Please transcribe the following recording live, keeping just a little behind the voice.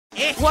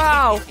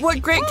Wow,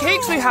 what great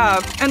cakes we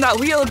have! And that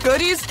wheel of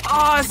goodies?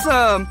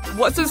 Awesome!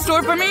 What's in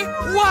store for me?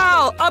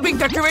 Wow, I'll be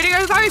decorating it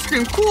with ice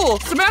cream. Cool!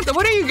 Samantha,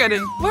 what are you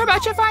getting? We're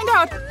about to find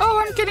out.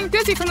 Oh, I'm getting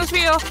dizzy from this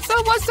wheel. So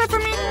what's there for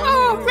me?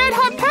 Oh, red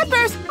hot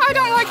peppers! I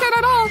don't like that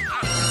at all.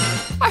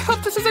 I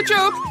hope this is a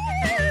joke.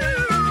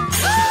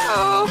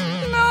 Oh,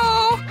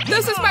 no.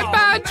 This is my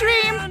bad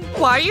dream.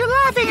 Why are you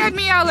laughing at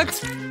me,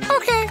 Alex?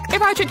 Okay,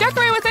 if I should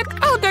decorate with it,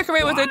 I'll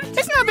decorate with it.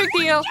 It's no big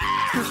deal.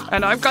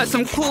 And I've got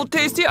some cool,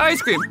 tasty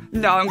ice cream.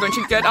 Now I'm going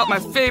to get out my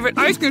favorite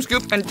ice cream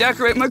scoop and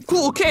decorate my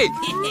cool cake.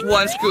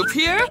 One scoop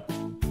here.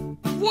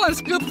 One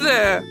scoop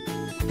there.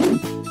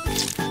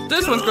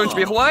 This one's going to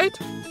be white.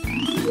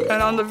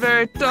 And on the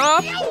very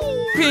top,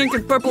 pink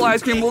and purple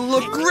ice cream will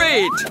look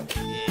great.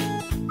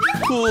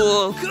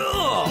 Cool.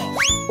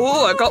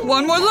 Oh, I got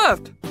one more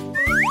left.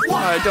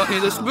 I don't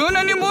need a spoon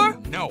anymore.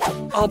 No.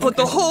 I'll put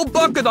the whole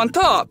bucket on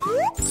top.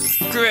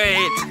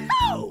 Great.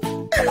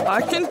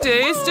 I can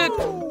taste it.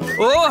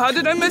 Oh, how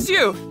did I miss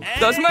you?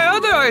 That's my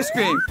other ice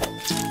cream.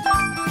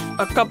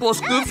 A couple of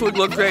scoops would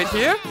look great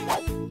here.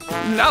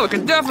 Now we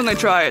can definitely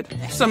try it.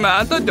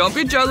 Samantha, don't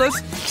be jealous.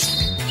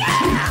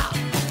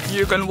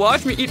 You can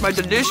watch me eat my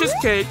delicious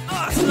cake.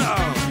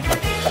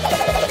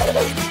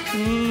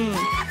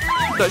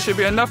 That should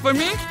be enough for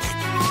me.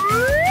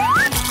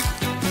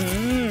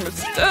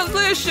 It's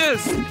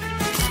delicious.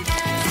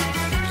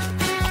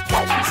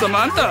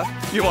 Samantha,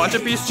 you want a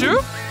piece too?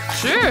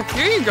 Sure,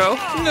 here you go.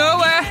 No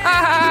way.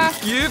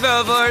 You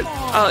go for it.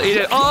 I'll eat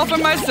it all for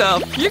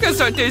myself. You can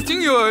start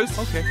tasting yours.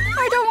 Okay.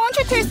 I don't want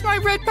you to taste my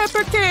red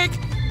pepper cake.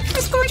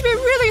 It's going to be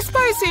really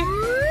spicy.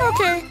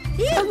 Okay,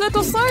 a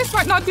little slice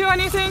might not do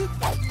anything.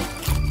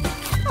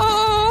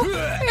 Oh,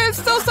 it's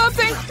still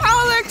something.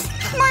 Alex,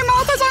 my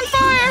mouth is on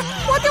fire.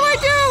 What do I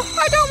do?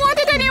 I don't want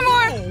it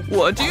anymore.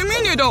 What do you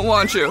mean you don't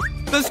want to?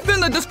 Then spin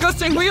the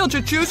disgusting wheel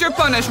to choose your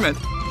punishment.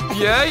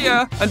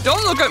 Yeah. And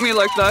don't look at me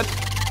like that.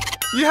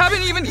 You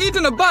haven't even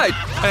eaten a bite.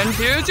 And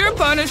here's your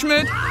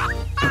punishment.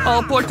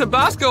 I'll pour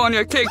Tabasco on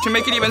your cake to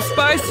make it even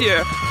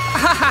spicier.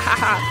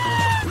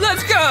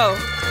 Let's go.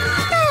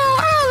 No,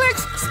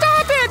 Alex,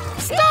 stop it.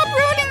 Stop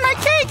ruining my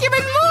cake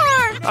even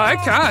more. I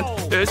can't.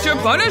 It's your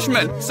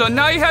punishment. So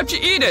now you have to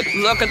eat it.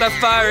 Look at the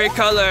fiery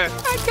color.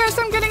 I guess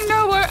I'm getting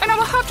nowhere and I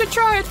will have to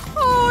try it.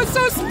 Oh, it's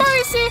so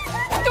spicy.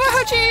 Do I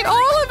have to eat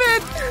all of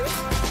it?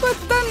 But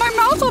then my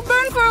mouth will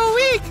burn for a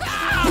week.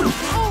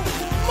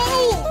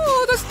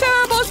 Oh, this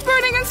terrible is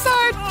burning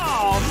inside.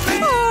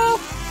 Oh,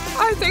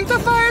 I think the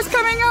fire's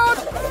coming out.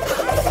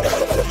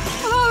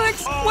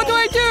 Alex, what do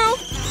I do?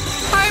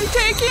 I'm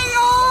taking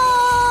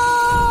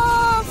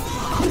off.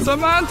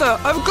 Samantha,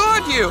 I've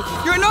got you.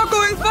 You're not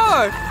going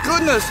far.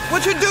 Goodness,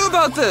 what should do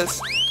about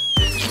this?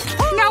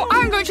 Now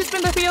I'm going to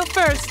spin the wheel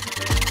first.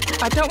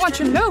 I don't want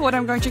you to know what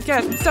I'm going to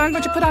get, so I'm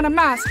going to put on a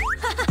mask.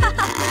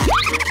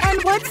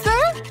 And what's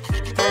that?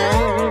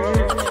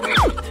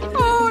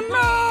 Oh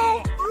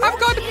no! I've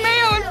got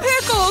mayo and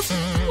pickles!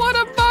 What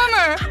a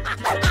bummer!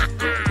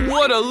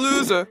 What a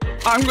loser!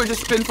 I'm going to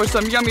spin for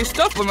some yummy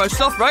stuff for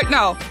myself right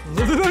now.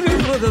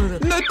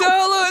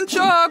 Nutella and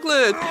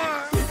chocolate!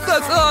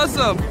 That's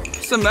awesome!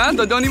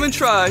 Samantha, don't even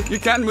try. You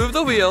can't move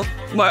the wheel.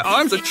 My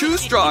arms are too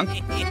strong.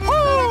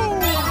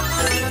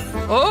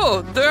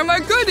 Oh, there are my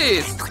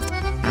goodies!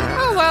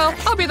 Oh well,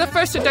 I'll be the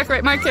first to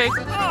decorate my cake.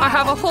 I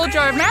have a whole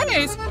jar of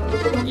mayonnaise.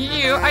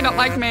 Ew, I don't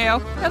like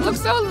mayo. It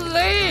looks so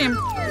lame.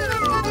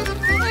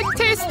 It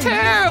tastes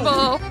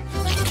terrible.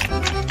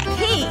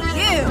 Hey,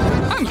 you!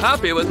 I'm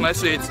happy with my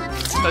sweets.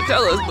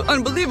 Nutella is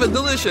unbelievably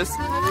delicious.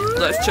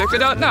 Let's check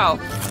it out now.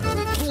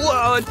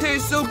 Wow, it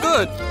tastes so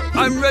good.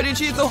 I'm ready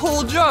to eat the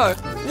whole jar.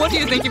 What do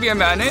you think of your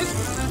mayonnaise?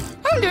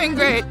 I'm doing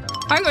great.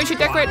 I'm going to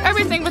decorate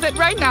everything with it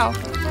right now.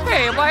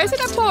 Hey, why isn't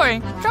it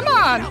pouring? Come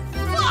on.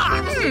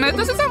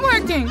 This isn't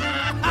working.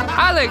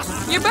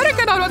 Alex, you better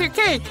get on with your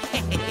cake.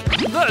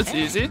 That's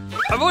easy.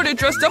 I've already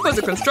dressed up as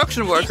a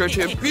construction worker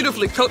to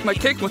beautifully coat my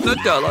cake with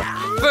Nutella.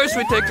 First,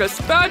 we take a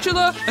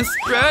spatula and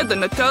spread the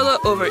Nutella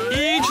over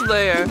each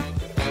layer.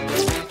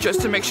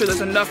 Just to make sure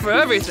there's enough for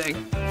everything.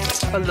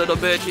 A little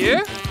bit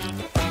here.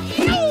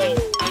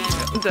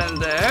 Then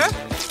there.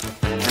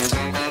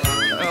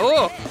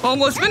 Oh,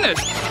 almost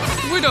finished.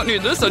 We don't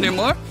need this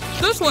anymore.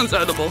 This one's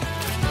edible.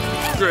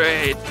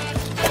 Great.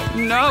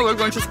 Now we're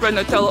going to spread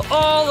Nutella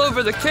all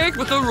over the cake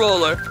with a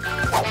roller.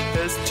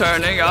 It's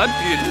turning out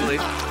beautifully.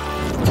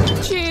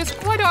 Jeez,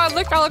 why do I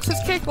lick Alex's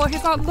cake while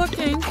he's not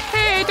looking?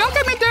 Hey, don't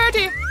get me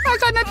dirty! I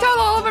got Nutella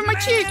all over my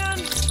cheek!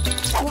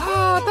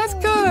 Wow, that's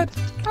good!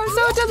 I'm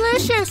so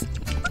delicious!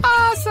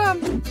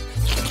 Awesome!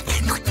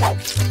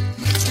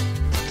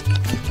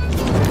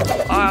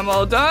 I'm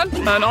all done,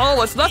 and all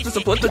what's left is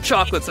to put the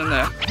chocolates in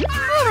there.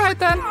 Alright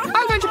then,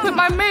 I'm going to put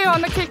my mayo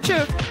on the cake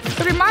too.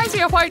 It reminds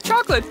me of white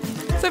chocolate.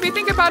 So if you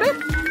think about it,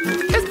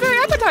 it's very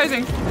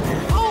appetizing.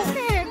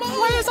 Hey,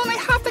 why is only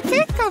half the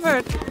cake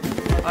covered?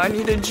 I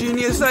need a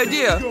genius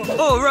idea.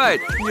 Oh,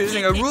 right.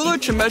 Using a ruler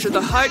to measure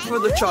the height for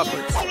the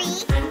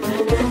chocolates.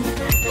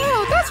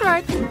 Oh, that's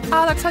right.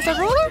 Alex has a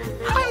ruler.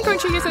 I'm going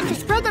to use it to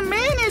spread the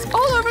mayonnaise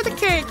all over the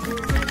cake.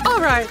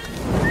 All right.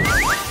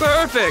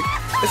 Perfect!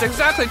 It's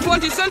exactly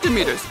 20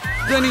 centimeters.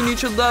 Then you need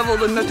to level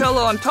the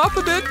Nutella on top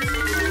of it.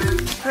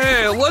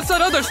 Hey, what's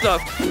that other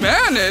stuff?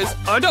 Mayonnaise?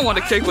 I don't want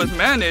a cake with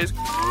mayonnaise.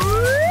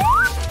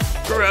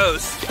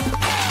 Gross.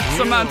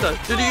 Samantha,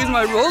 did you use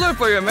my roller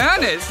for your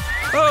mayonnaise?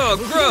 Oh,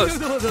 gross.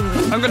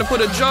 I'm gonna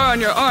put a jar on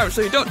your arm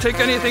so you don't take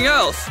anything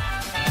else.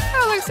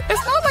 Alex,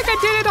 it's not like I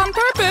did it on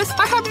purpose.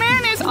 I have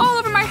mayonnaise all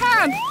over my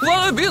hand.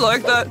 Well, it'd be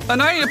like that.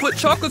 And I need to put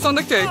chocolates on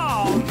the cake.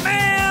 Oh,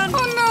 man!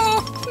 Oh,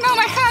 no. Now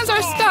my hands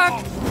are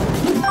stuck.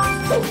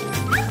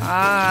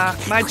 Ah,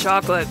 my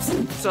chocolates.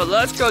 So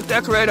let's go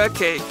decorate our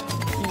cake.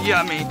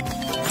 Yummy.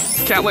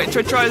 Can't wait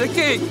to try the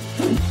cake.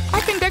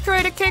 I can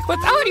decorate a cake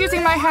without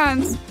using my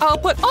hands. I'll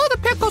put all the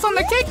pickles on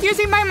the cake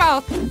using my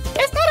mouth.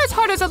 It's not as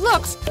hard as it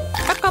looks.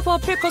 A couple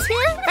of pickles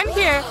here and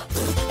here.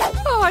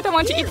 Oh, I don't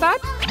want to eat that.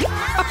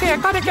 Okay, I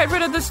gotta get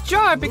rid of this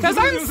jar because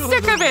I'm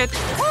sick of it.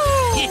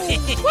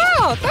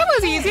 Wow, that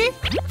was easy.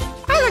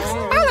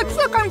 Alex,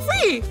 look, I'm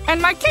free.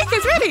 And my cake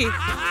is ready.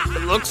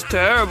 It looks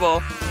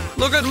terrible.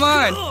 Look at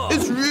mine.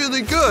 It's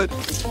really good.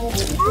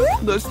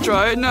 Let's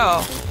try it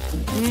now.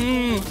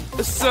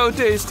 It's so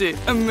tasty.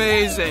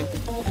 Amazing.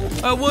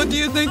 What do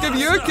you think of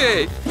your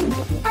cake?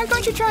 I'm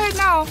going to try it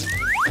now.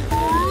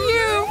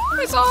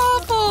 It's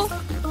awful.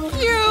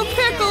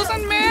 Pickles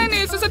and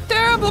mayonnaise is a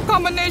terrible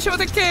combination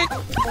with a cake.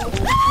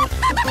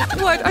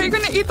 What, are you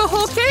going to eat the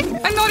whole cake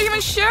and not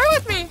even share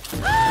with me?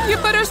 You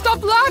better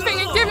stop laughing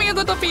and give me a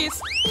little piece.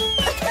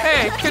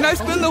 Hey, can I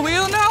spin the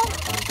wheel now?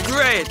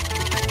 Great.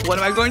 What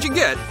am I going to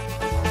get?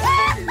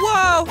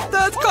 Wow,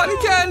 that's cotton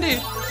candy.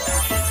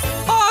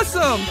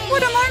 Awesome.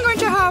 What am I going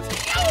to have?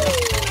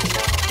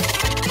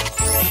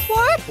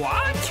 What?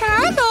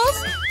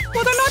 Candles?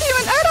 Well, they're not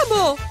even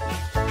edible.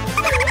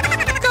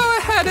 Go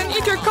ahead and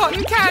eat your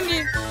cotton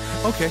candy.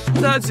 Okay.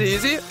 That's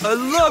easy. I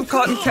love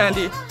cotton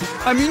candy.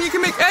 I mean, you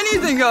can make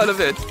anything out of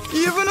it.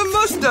 Even a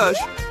mustache.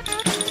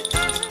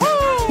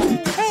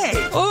 Hey!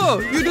 Oh,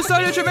 you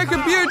decided to make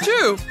a beard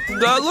too.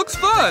 That looks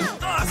fun.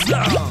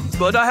 Awesome!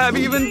 But I have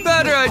an even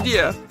better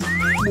idea.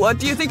 What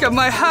do you think of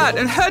my hat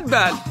and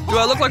headband? Do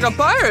I look like a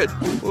pirate?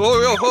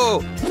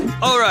 Oh.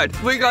 All right,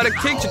 we got a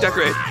cake to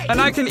decorate.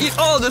 And I can eat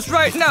all this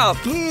right now.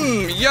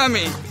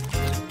 Yummy.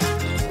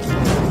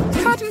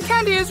 Cotton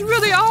candy is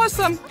really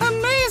awesome.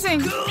 Amazing.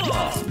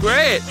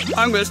 Great.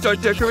 I'm going to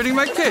start decorating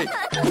my cake.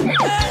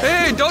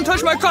 Hey, don't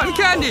touch my cotton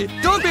candy.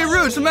 Don't be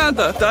rude,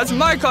 Samantha. That's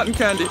my cotton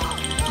candy.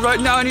 Right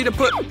now I need to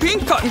put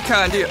pink cotton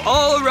candy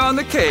all around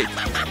the cake.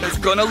 It's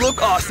going to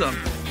look awesome.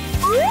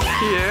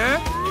 Here.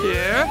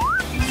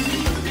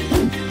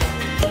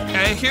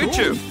 And here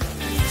too.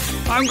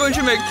 I'm going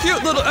to make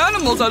cute little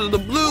animals out of the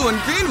blue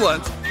and green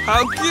ones.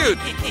 How cute.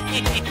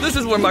 This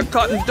is where my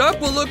cotton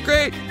duck will look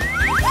great.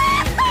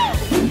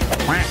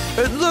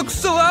 It looks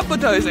so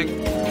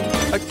appetizing.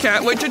 I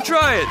can't wait to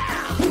try it.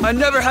 I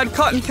never had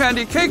cotton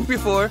candy cake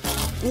before.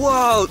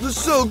 Wow, this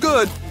is so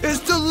good. It's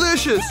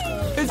delicious.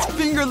 It's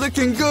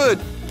finger-licking good.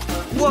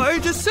 Why are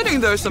you just sitting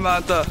there,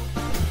 Samantha?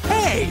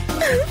 Hey!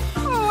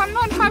 Oh, I'm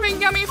not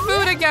having yummy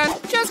food again.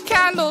 Just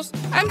candles.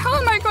 And how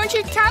am I going to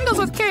eat candles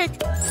with cake?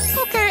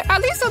 Okay,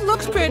 at least it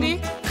looks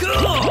pretty.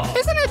 Cool!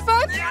 Isn't it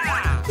fun?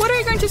 Yeah! What are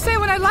you going to say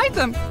when I light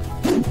them?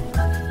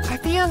 I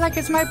feel like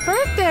it's my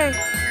birthday.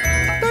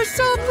 They're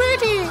so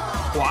pretty.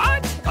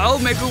 What? I'll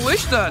make a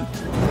wish then.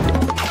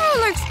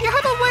 Alex, you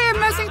have a way of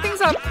messing things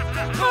up.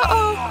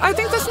 Uh-oh, I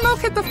think the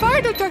smoke hit the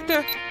fire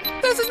detector.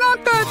 This is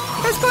not good.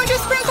 It's going to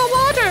sprinkle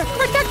water.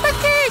 Protect the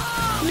cake.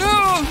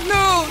 No,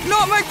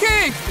 not my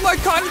cake. My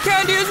cotton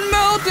candy is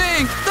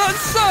melting. That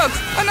sucks.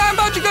 And I'm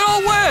about to get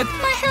all wet.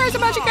 My hair is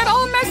about to get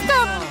all messed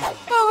up.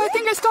 Oh, I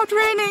think it stopped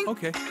raining.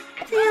 Okay.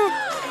 Phew.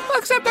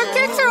 Except our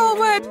cakes are all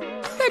wet.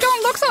 They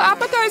don't look so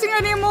appetizing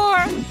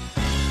anymore.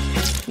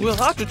 We'll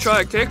have to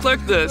try a cake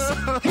like this.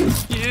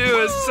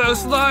 Ew, it's so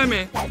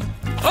slimy.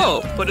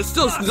 Oh, but it's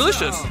still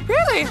delicious.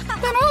 Really?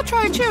 Then I'll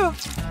try too.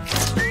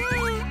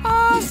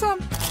 Awesome.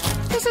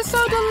 This is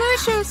so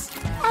delicious.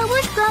 I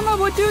wish Grandma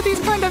would do these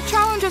kind of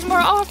challenges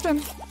more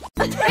often.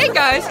 Hey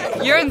guys,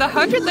 you're in the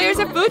 100 Layers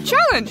of Food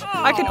Challenge.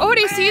 I can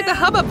already see the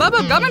Hubba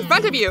Bubba gum in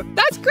front of you.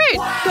 That's great.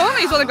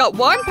 Tony's only got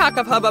 1 pack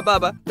of Hubba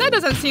Bubba. That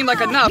doesn't seem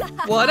like enough.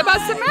 What about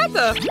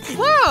Samantha?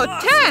 Wow,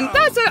 10.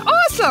 That's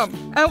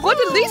awesome. And what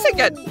did Lisa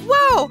get?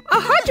 Wow,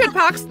 100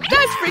 packs.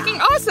 That's freaking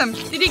awesome.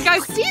 Did you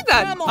guys see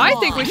that? I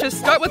think we should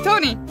start with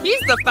Tony. He's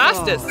the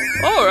fastest.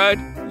 All right,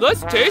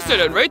 let's taste it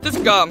and rate this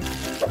gum.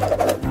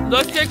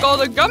 Let's take all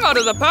the gum out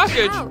of the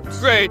package.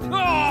 Great.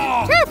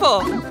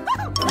 Careful.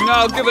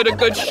 Now give it a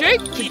good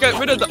shake to get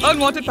rid of the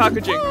unwanted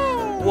packaging.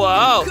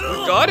 Wow,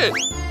 we got it.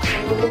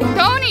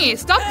 Tony,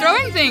 stop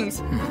throwing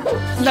things.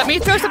 Let me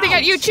throw something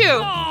at you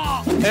too.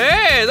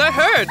 Hey, that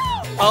hurt.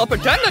 I'll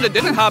pretend that it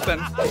didn't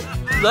happen.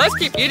 Let's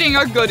keep eating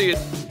our goodies.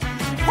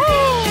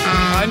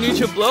 I need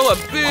to blow a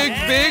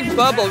big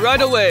bubble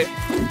right away.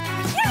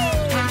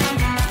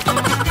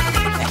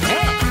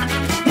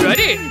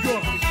 Ready?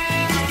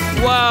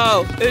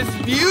 Wow, it's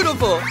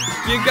beautiful.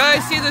 You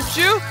guys see this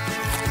shoe?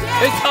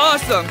 It's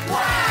awesome.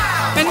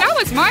 And now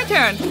it's my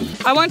turn.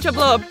 I want to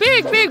blow a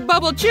big, big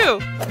bubble too.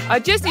 I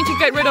just need to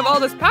get rid of all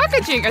this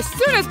packaging as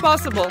soon as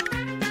possible.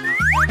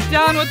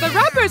 Down with the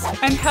wrappers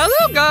and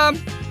hello gum.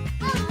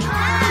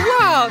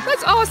 Wow,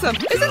 that's awesome.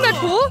 Isn't that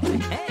cool?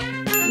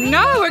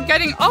 Now we're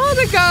getting all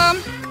the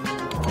gum.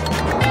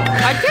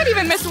 I can't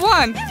even miss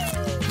one.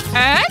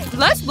 And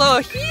let's blow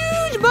a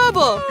huge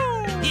bubble.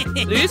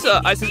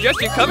 Lisa, I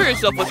suggest you cover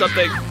yourself with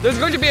something. There's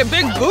going to be a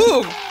big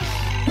boom.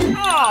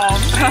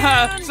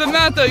 Oh,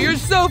 Samantha, you're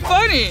so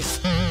funny.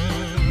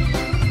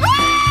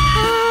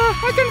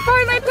 I can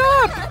find my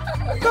top.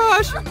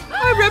 Gosh,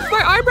 I ripped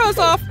my eyebrows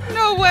off.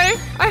 No way.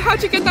 I had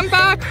to get them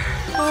back.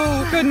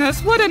 Oh,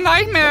 goodness, what a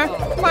nightmare.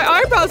 My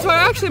eyebrows were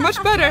actually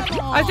much better.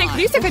 I think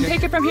Lisa can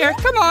take it from here.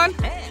 Come on.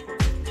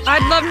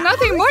 I'd love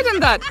nothing more than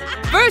that.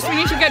 First, we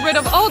need to get rid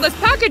of all this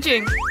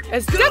packaging.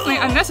 It's definitely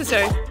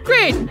unnecessary.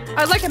 Great.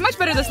 I like it much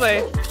better this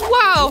way.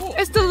 Wow,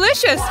 it's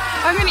delicious.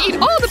 I'm gonna eat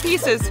all the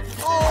pieces.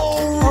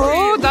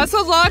 Oh, that's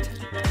a lot.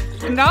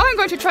 Now I'm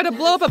going to try to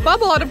blow up a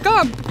bubble out of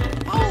gum.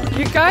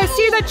 You guys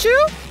see that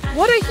too?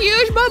 What a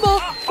huge bubble.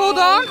 Hold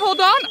on, hold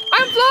on.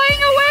 I'm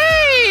flying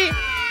away.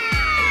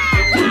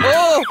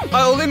 Oh,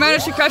 I only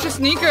managed to catch a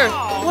sneaker.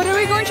 What are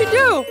we going to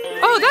do?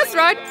 Oh, that's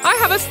right. I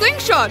have a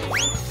slingshot.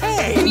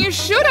 Hey! Can you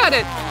shoot at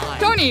it?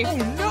 Tony. Oh,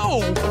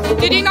 no!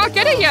 Did you not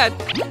get it yet?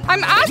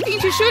 I'm asking you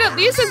to shoot at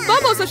Lisa's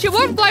bubble so she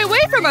won't fly away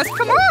from us.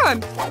 Come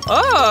on.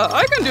 Ah,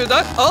 I can do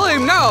that. I'll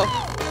aim now.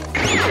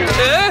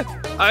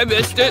 I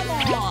missed it.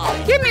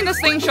 Give me the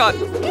slingshot.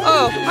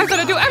 Oh, I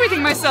gotta do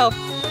everything myself.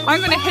 I'm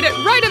gonna hit it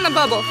right in the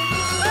bubble.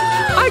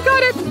 I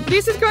got it.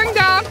 Lisa's going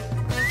down.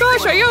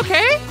 Gosh, are you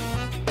okay?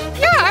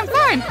 Yeah, I'm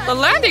fine. The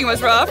landing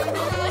was rough.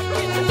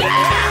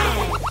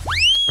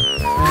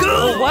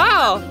 Oh,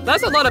 wow,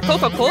 that's a lot of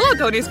Coca-Cola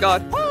Tony's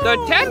got. There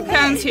are 10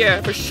 cans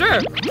here, for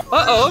sure.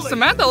 Uh-oh,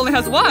 Samantha only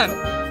has one.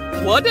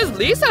 What does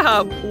Lisa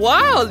have?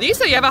 Wow,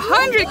 Lisa, you have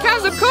 100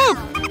 cans of Coke.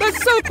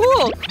 That's so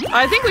cool.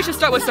 I think we should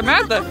start with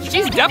Samantha.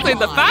 She's definitely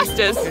the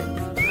fastest.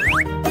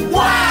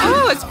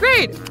 Oh, it's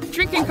great.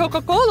 Drinking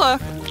Coca-Cola.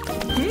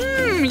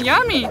 Mmm,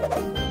 yummy.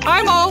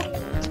 I'm all...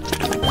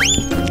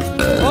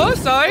 Oh,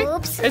 sorry.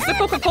 It's the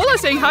Coca-Cola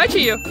saying hi to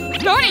you.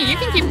 Tony, you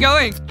can keep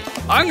going.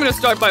 I'm gonna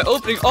start by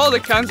opening all the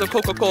cans of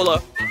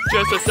Coca-Cola.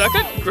 Just a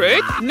second.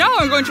 Great. Now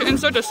I'm going to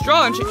insert a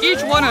straw into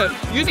each one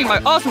using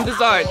my awesome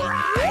design.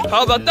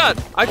 How about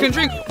that? I can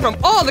drink from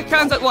all the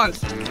cans at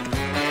once.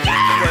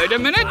 Wait a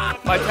minute.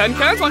 My 10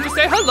 cans want to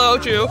say hello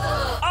to...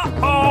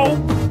 Uh-oh!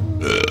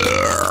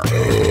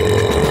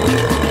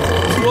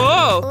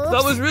 Whoa,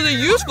 that was really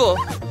useful.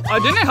 I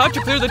didn't have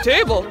to clear the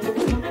table.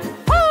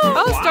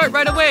 I'll start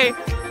right away.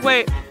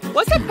 Wait,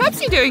 what's that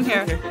Pepsi doing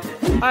here?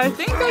 I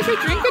think I should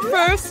drink it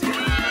first.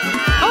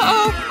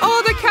 Uh-oh,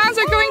 all the cans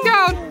are going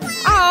down.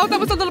 Ow, that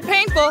was a little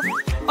painful.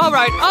 All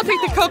right, I'll take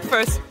the Coke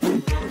first.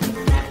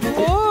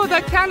 Oh,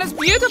 that can is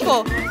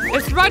beautiful.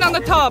 It's right on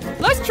the top.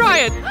 Let's try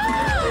it.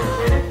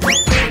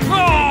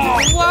 Oh!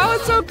 Wow,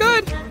 it's so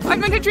good. I'm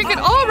going to drink it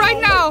all right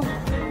now.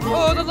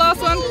 Oh, the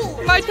last one.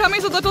 My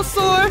tummy's a little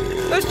sore.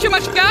 There's too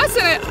much gas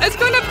in it. It's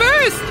going to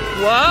burst.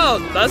 Wow,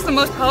 that's the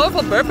most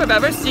powerful burp I've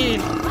ever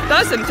seen.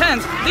 That's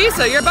intense.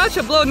 Lisa, you're about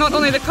to blow not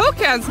only the Coke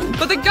cans,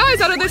 but the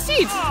guys out of their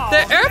seats.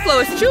 The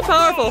airflow is too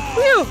powerful.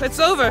 Phew, it's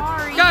over.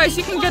 Guys,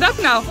 you can get up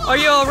now. Are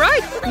you all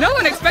right? No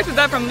one expected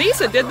that from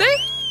Lisa, did they?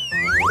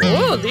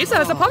 Oh, Lisa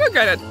has a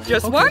pomegranate.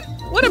 Just one?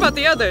 What about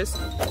the others?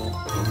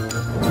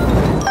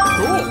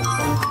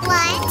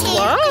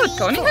 Wow,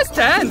 Tony has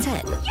 10.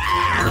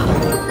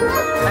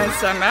 And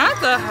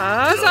Samantha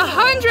has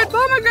 100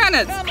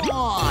 pomegranates.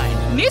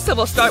 Lisa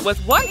will start with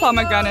 1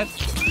 pomegranate.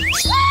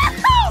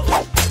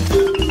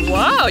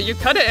 Wow, you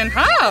cut it in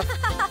half.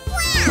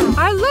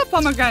 I love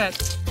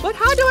pomegranates, but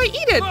how do I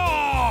eat it?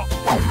 I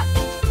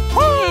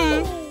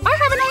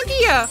have an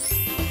idea.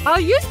 I'll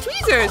use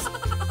tweezers.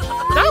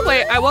 That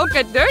way I won't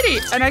get dirty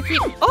and I can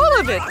eat all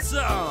of it.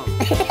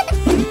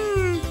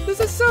 This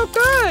is so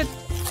good.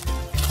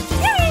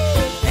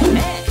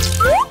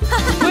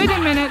 Wait a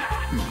minute.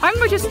 I'm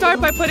going to start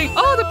by putting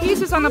all the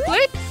pieces on the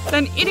plate,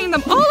 then eating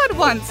them all at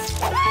once.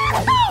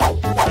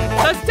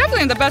 That's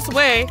definitely the best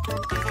way.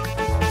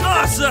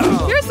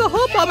 Awesome! Here's the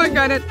whole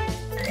pomegranate.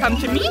 Come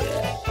to me.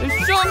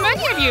 There's so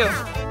many of you.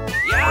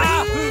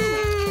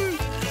 Yahoo!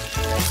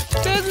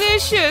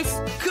 Delicious.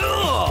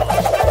 Cool!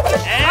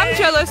 I'm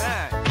jealous.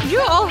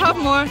 You all have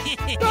more.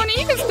 Tony,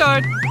 you can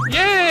start.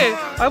 Yay!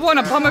 I want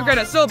a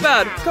pomegranate so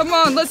bad. Come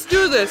on, let's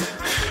do this.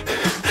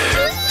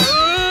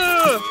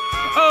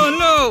 Oh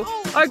no!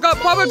 I got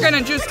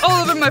pomegranate juice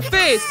all over my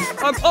face.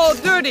 I'm all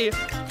dirty.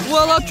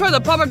 Well, I'll try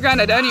the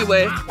pomegranate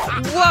anyway.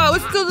 Wow,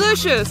 it's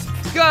delicious.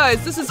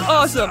 Guys, this is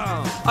awesome.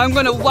 I'm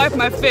gonna wipe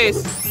my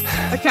face.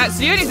 I can't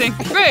see anything.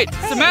 Great!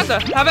 Samantha,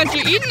 haven't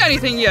you eaten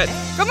anything yet?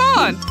 Come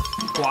on!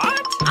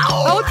 What?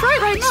 I'll try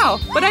it right now,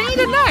 but I need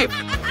a knife.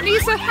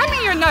 Lisa, hand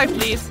me your knife,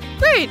 please.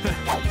 Great!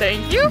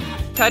 Thank you.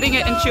 Cutting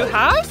it into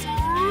halves?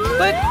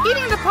 But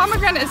eating the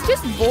pomegranate is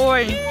just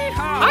boring.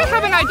 I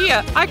have an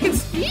idea. I can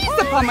squeeze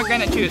the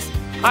pomegranate juice.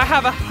 I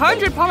have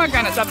 100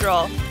 pomegranates after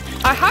all.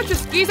 I have to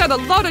squeeze out a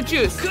lot of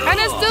juice, and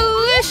it's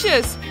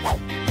delicious.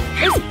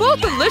 It's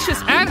both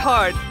delicious and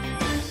hard.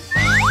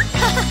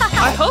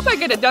 I hope I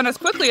get it done as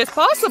quickly as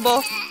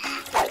possible.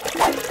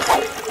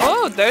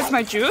 Oh, there's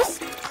my juice.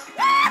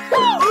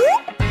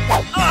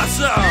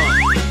 Awesome!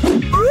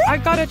 I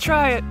gotta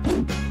try it.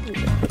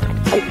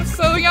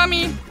 So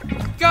yummy.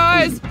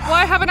 Guys,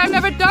 why haven't I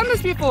never done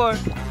this before?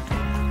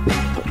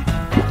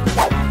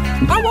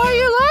 Oh, why are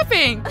you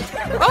laughing?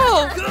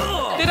 Oh,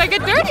 did I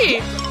get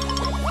dirty?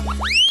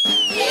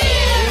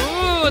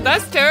 Ooh,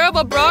 that's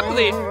terrible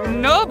broccoli.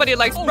 Nobody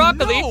likes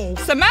broccoli.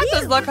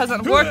 Samantha's luck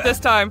hasn't worked this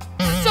time.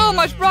 So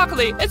much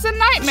broccoli, it's a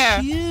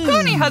nightmare.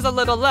 Tony has a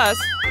little less.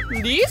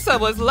 Lisa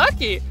was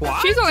lucky.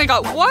 She's only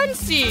got 1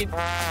 seed.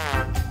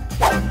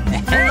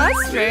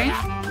 That's strange.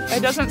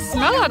 It doesn't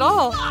smell at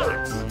all.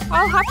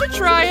 I'll have to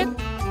try it.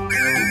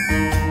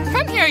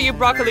 Come here, you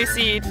broccoli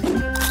seed. Ew,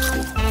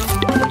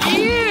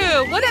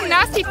 what a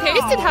nasty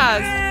taste it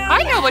has.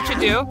 I know what to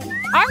do.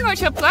 I'm going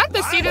to plant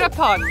the seed in a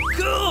pot.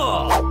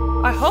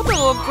 Cool! I hope it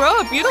will grow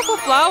a beautiful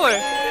flower.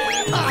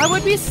 I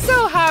would be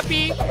so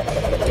happy.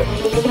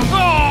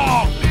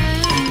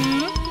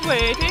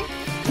 Waiting.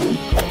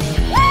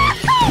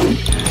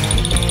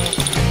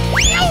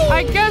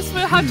 I guess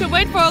we'll have to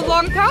wait for a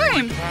long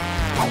time.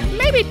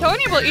 Maybe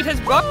Tony will eat his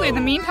broccoli in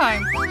the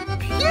meantime.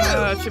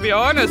 To be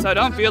honest, I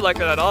don't feel like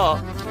it at all.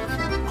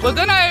 But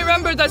then I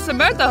remembered that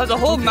Samantha has a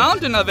whole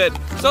mountain of it,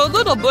 so a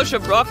little bush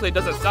of broccoli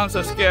doesn't sound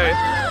so scary.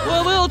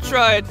 Well, we'll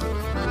try it.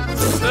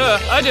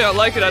 I didn't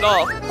like it at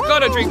all.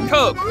 Gotta drink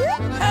Coke.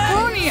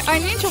 Tony, I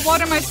need to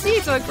water my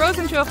seed so it grows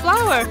into a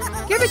flower.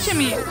 Give it to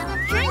me.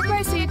 Drink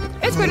my seed.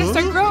 It's going to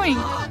start growing.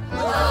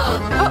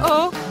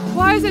 Uh-oh.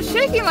 Why is it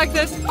shaking like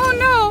this? Oh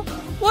no.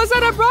 Was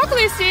that a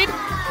broccoli seed?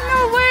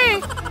 No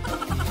way.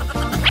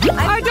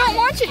 I don't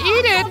want to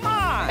eat it.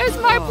 It's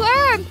my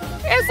plant.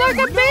 It's like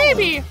a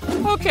baby.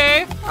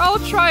 Okay, I'll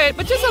try it,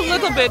 but just a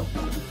little bit.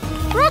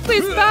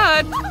 Broccoli's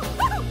bad.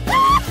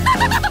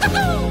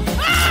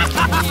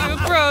 Ew,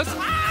 gross.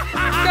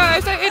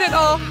 Guys, I ate it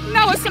all.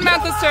 Now it's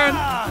Samantha's turn.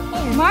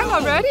 Mine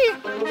already?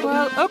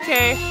 Well,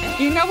 okay.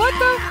 You know what,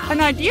 though? An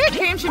idea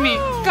came to me.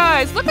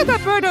 Guys, look at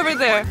that bird over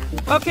there.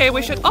 Okay,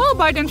 we should all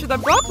bite into the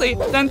broccoli,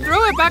 then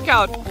throw it back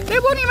out. They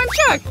won't even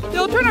check.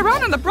 They'll turn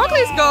around and the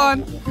broccoli's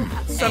gone.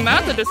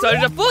 Samantha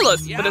decided to fool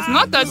us, but it's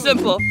not that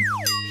simple.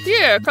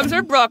 Here comes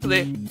her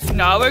broccoli.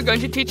 Now we're going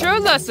to teach her a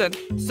lesson.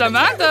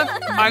 Samantha,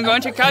 I'm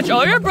going to catch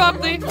all your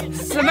broccoli.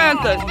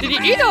 Samantha, did you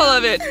eat all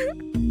of it?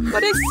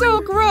 But it's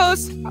so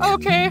gross.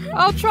 Okay,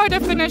 I'll try to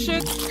finish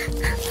it.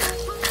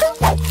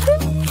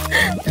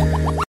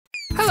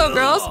 Hello,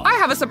 girls. I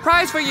have a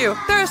surprise for you.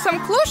 There are some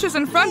cloches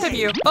in front of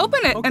you.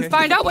 Open it and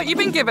find out what you've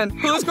been given.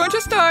 Who's going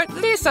to start?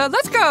 Lisa,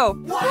 let's go.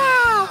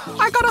 Wow,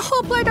 I got a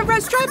whole plate of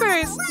red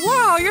strawberries.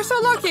 Wow, you're so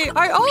lucky.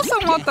 I also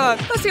want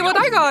that. Let's see what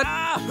I got.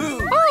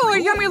 Oh, a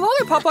yummy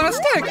lollipop on a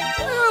stick.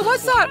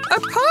 What's that? A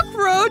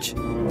cockroach?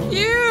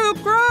 Ew,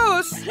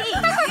 gross.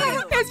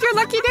 It's your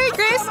lucky day,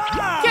 Grace.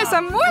 Yes,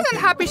 I'm more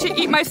than happy to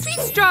eat my sweet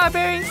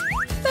strawberries.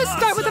 Let's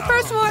start with the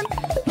first one.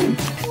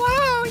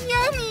 Wow,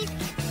 yummy.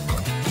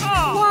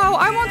 Wow,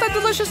 I want that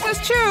deliciousness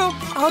too.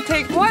 I'll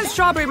take 1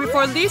 strawberry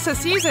before Lisa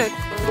sees it.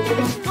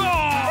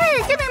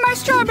 Hey, give me my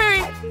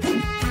strawberry.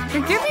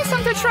 And give me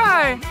some to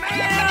try.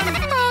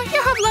 Oh,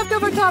 you have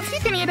leftover tops. You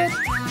can eat it.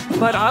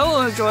 But I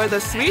will enjoy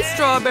the sweet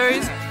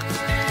strawberries.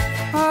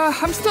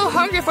 I'm still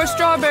hungry for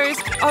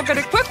strawberries. I'll get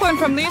a quick one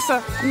from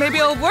Lisa. Maybe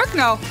it'll work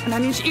now. And I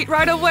need to eat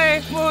right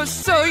away. Oh, it's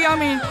so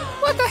yummy.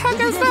 What the heck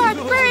is that?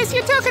 Grace,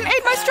 you took and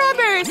ate my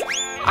strawberries.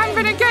 I'm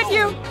gonna get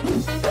you.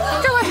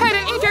 Go ahead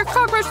and eat your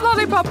cockroach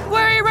lollipop.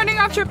 Where are you running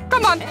after?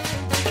 Come on.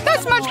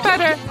 That's much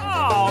better.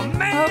 Oh,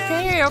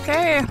 man.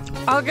 Okay.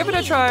 I'll give it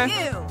a try.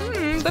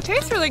 The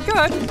taste's really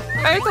good.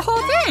 I ate the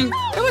whole thing.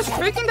 It was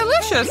freaking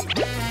delicious.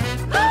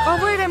 Oh,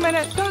 wait a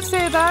minute. Don't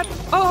say that.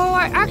 Oh,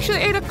 I actually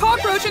ate a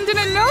cockroach and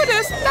didn't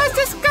notice. That's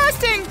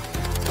disgusting.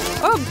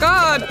 Oh,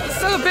 God. It's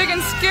so big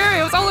and scary.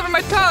 It was all over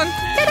my tongue.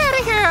 Get out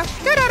of here.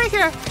 Get out of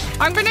here.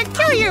 I'm gonna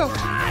kill you.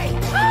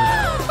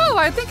 Oh,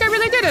 I think I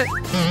really did it.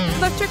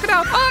 Let's check it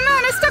out. Oh,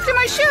 man, it's stuck to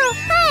my shoe.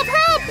 Help,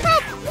 help,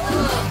 help.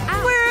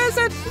 Where is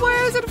it?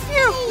 Where is it?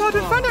 Phew, not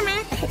in front of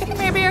me.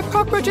 Maybe a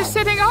cockroach is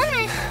sitting on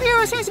me. Phew,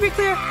 it seems to be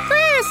clear.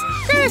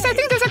 Grace, I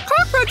think there's a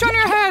cockroach on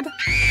your head.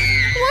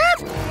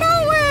 What?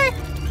 No way.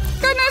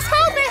 Goodness,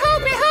 help me,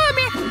 help me, help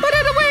me. Put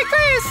it away,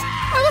 Grace.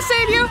 I will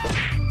save you.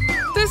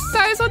 This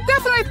size will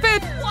definitely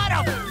fit. What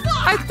a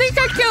fuck? I think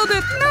I killed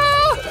it.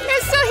 No,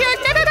 it's still here.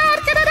 Get it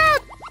out, get it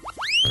out.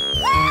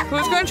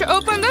 Who's going to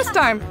open this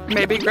time?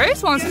 Maybe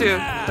Grace wants to.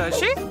 Does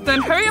she?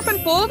 Then hurry up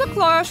and pull the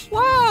cloche.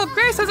 Wow,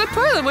 Grace has a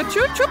toilet with 2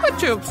 Chupa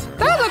Chups.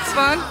 That looks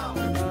fun.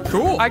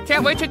 Cool. I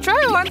can't wait to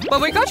try one. But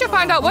we got to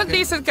find out what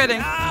Lisa's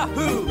getting.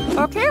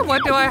 Okay,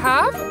 what do I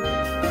have?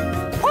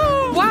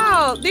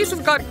 Wow, Lisa's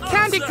got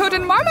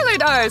candy-coated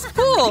marmalade eyes.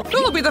 Cool.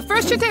 Who will be the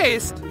first to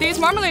taste? These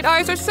marmalade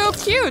eyes are so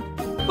cute.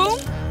 Boom,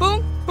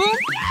 boom, boom.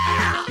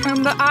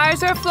 And the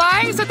eyes are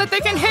flying so that they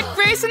can hit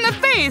Grace in the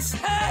face.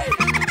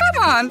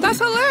 Come on, that's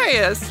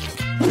hilarious.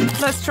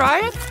 Let's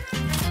try it.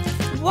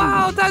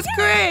 Wow, that's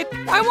great.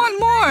 I want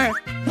more.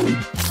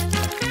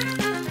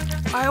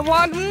 I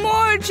want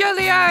more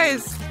jelly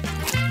eyes.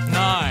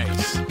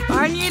 Nice.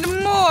 I need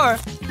more.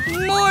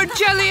 More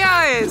jelly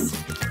eyes.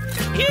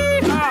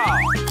 Yeehaw!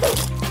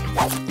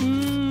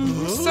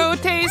 So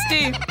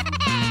tasty.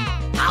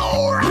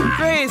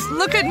 Grace,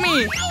 look at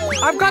me.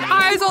 I've got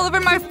eyes all over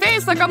my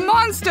face like a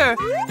monster.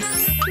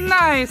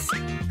 Nice.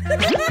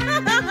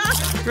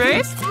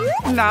 Grace,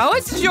 now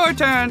it's your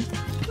turn.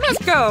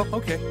 Let's go.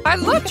 Okay. I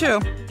love Chew.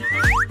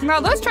 Now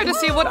let's try to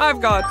see what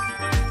I've got.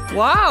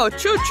 Wow,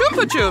 Chew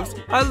Chupa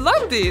Chups. I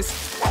love these.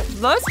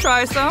 Let's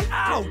try some.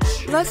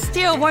 Ouch! Let's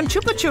steal one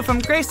Chupa Chup from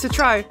Grace to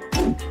try.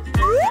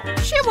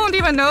 She won't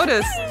even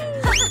notice.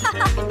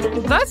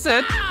 That's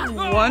it.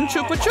 One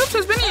Chupa Chups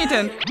has been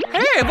eaten.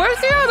 Hey, where's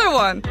the other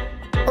one?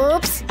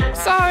 Oops.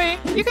 Sorry,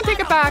 you can take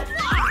it back.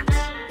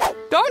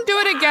 Don't do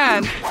it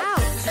again.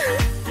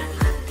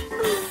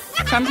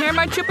 Come here,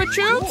 my Chupa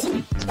Chups.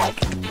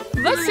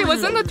 Let's see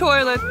what's in the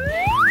toilet.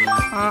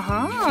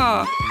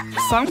 Uh-huh.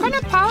 Some kind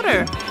of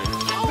powder.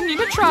 We need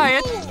to try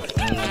it.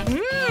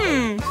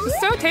 Mmm,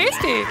 so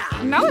tasty.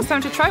 Now it's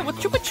time to try it with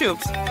Chupa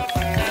Chups.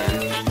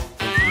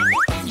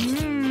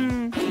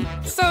 Mmm,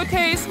 so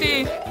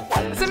tasty.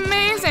 It's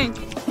amazing.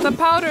 The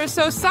powder is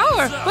so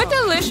sour, but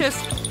delicious.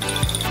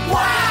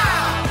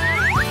 Wow!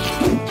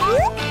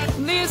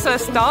 Lisa,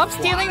 stop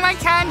stealing my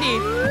candy.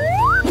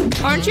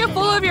 Aren't you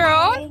full of your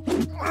own?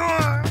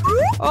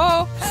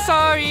 Oh,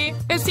 sorry.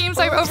 It seems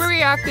I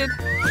overreacted.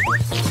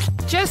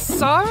 Just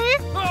sorry?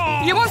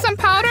 You want some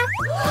powder?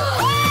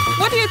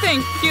 What do you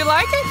think? Do you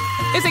like it?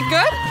 Is it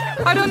good?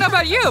 I don't know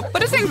about you,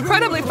 but it's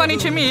incredibly funny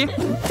to me.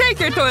 Take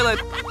your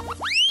toilet.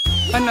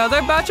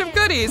 Another batch of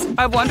goodies.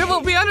 I wonder what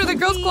will be under the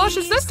girls'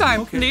 galoshes this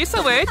time.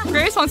 Lisa, wait.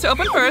 Grace wants to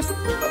open first.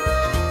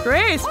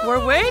 Grace,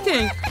 we're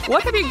waiting.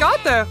 What have you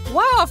got there?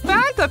 Wow,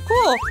 Fanta,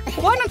 cool.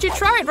 Why don't you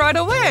try it right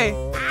away?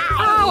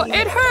 Ow,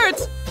 it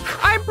hurts.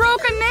 I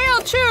broke a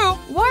nail too.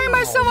 Why am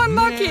I so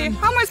unlucky?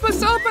 How am I supposed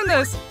to open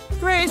this?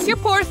 Grace, you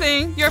poor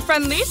thing. Your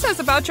friend Lisa is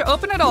about to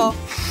open it all.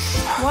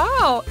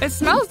 Wow, it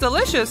smells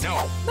delicious.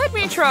 Let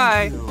me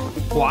try.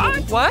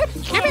 What? What?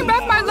 Give me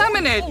back my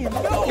lemonade.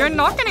 You're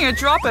not getting a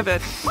drop of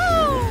it.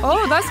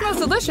 Oh, that smells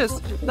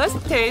delicious. Let's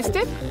taste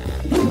it.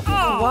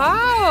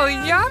 Wow,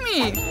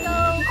 yummy.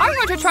 I'm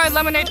going to try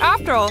lemonade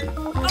after all.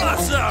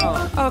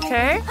 Awesome!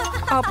 Okay,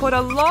 I'll put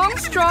a long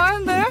straw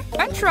in there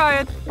and try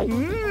it.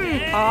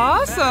 Mmm,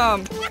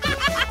 awesome.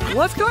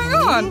 What's going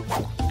on?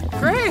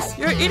 Grace,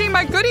 you're eating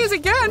my goodies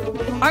again.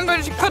 I'm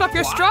going to cut off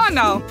your straw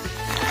now.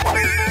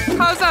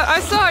 How's that? I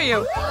saw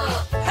you.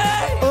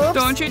 Oops.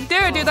 Don't you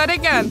dare do that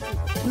again.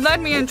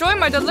 Let me enjoy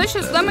my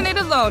delicious lemonade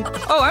alone.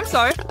 Oh, I'm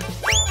sorry.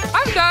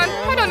 I'm done.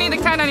 I don't need the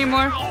can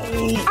anymore.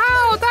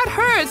 Ow, that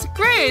hurts.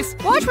 Grace,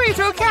 watch where you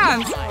throw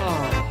cans.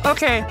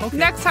 Okay,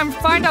 next time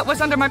find out what's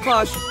under my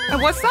cloche.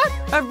 And what's that?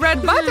 A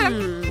red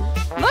button.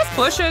 Let's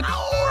push it.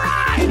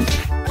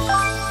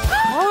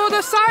 Oh,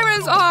 the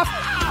siren's off.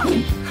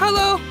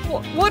 Hello,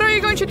 what are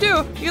you going to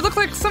do? You look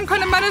like some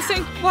kind of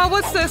menacing. Wow,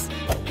 what's this?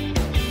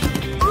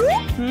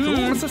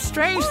 It's a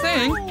strange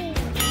thing.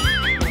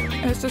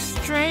 It's a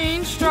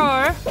strange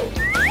jar.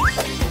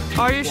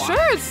 Are you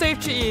sure it's safe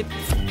to eat?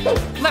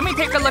 Let me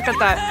take a look at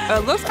that.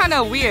 It looks kind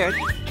of weird.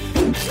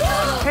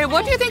 Hey,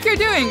 what do you think you're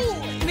doing?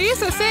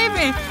 Lisa, save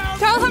me.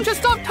 Tell him to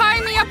stop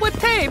tying me up with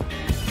tape.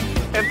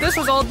 If this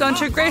was all done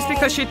to Grace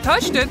because she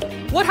touched it,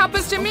 what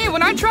happens to me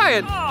when I try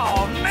it?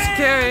 Oh, man!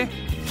 Scary.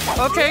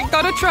 Okay,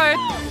 gotta try it.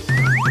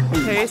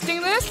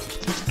 Tasting this?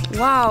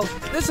 Wow,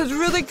 this is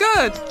really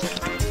good.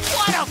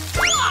 What a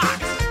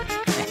fuck!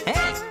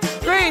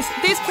 Grace,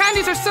 these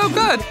candies are so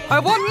good. I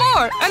want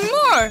more and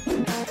more.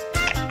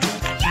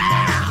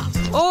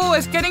 Oh,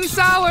 it's getting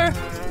sour.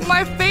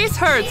 My face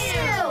hurts.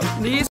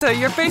 Lisa,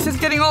 your face is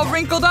getting all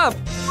wrinkled up.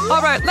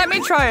 All right, let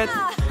me try it.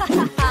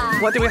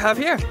 What do we have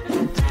here?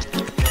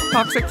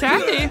 Toxic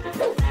candy.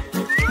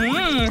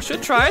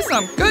 Should try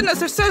some. Goodness,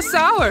 they're so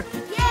sour.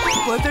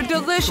 But they're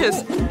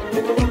delicious.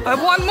 I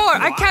want more.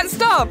 I can't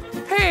stop.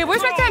 Hey,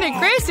 where's my candy?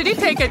 Grace, did he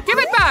take it? Give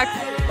it back.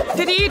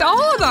 Did he eat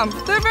all of them?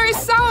 They're very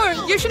sour.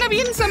 You shouldn't have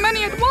eaten so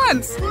many at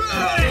once.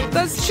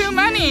 That's too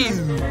many.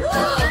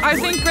 I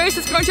think Grace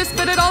is going to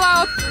spit it all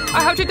out.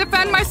 I have to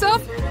defend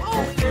myself.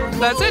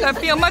 That's it. I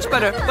feel much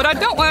better. But I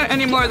don't want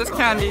any more of this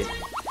candy.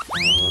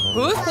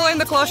 Who's pulling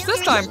the cloche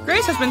this time?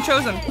 Grace has been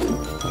chosen.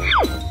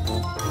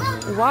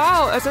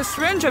 Wow, it's a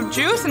syringe of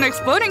juice and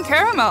exploding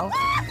caramel.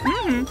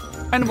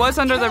 And what's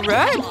under the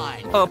red?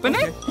 Open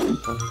it.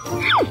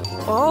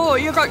 Oh,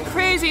 you got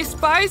crazy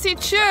spicy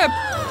chip.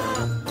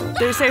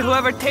 They say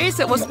whoever tastes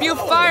it will spew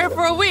fire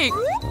for a week.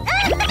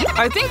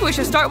 I think we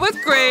should start with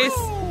Grace.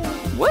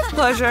 With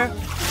pleasure.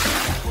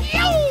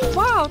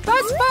 Wow,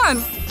 that's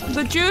fun.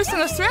 The juice in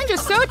the syringe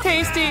is so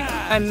tasty.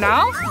 And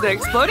now, the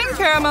exploding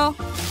caramel.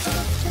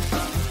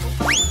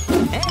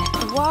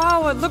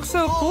 Wow, it looks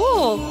so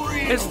cool.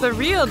 It's the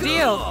real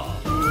deal.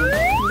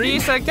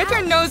 Lisa, get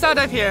your nose out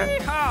of here.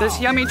 This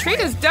yummy treat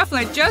is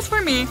definitely just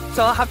for me,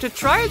 so I'll have to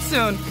try it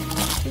soon.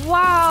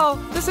 Wow,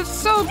 this is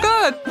so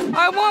good.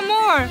 I want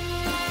more.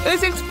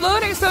 It's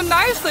exploding so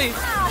nicely.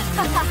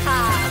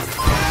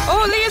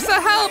 Oh, Lisa,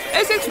 help!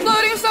 It's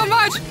exploding so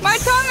much! My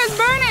tongue is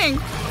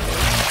burning!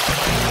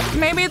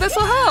 Maybe this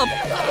will help.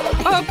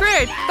 Oh,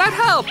 great. That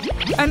helped.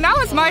 And now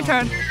it's my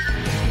turn.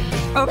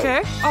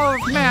 Okay. Oh,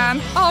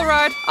 man. All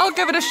right. I'll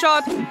give it a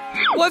shot.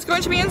 What's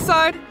going to be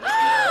inside?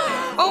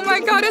 Oh, my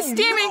God. It's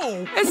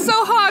steaming. It's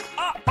so hot.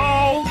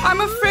 Uh-oh.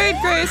 I'm afraid,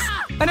 Grace.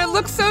 And it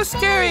looks so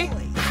scary.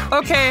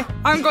 Okay.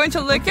 I'm going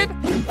to lick it.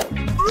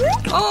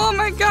 Oh,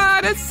 my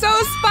God. It's so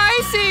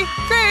spicy.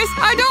 Grace,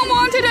 I don't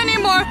want it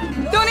anymore.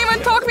 Don't even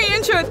talk me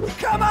into it.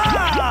 Come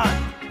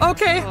on!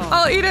 Okay,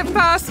 I'll eat it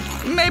fast.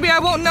 Maybe I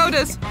won't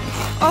notice.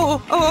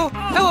 Oh,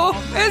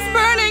 it's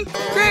burning!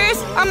 Grace,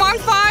 I'm on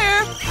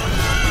fire!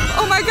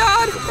 Oh my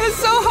God, it's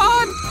so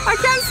hot! I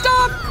can't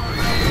stop!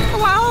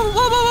 Wow,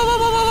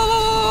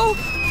 whoa.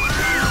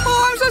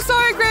 Oh, I'm so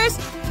sorry, Grace.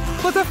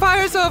 But the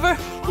fire's over.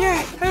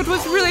 Yeah, it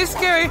was really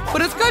scary,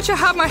 but it's good to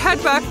have my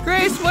head back.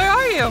 Grace, where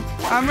are you?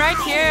 I'm right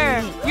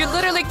here. You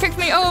literally kicked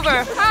me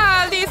over.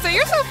 Ah, Lisa,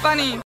 you're so funny.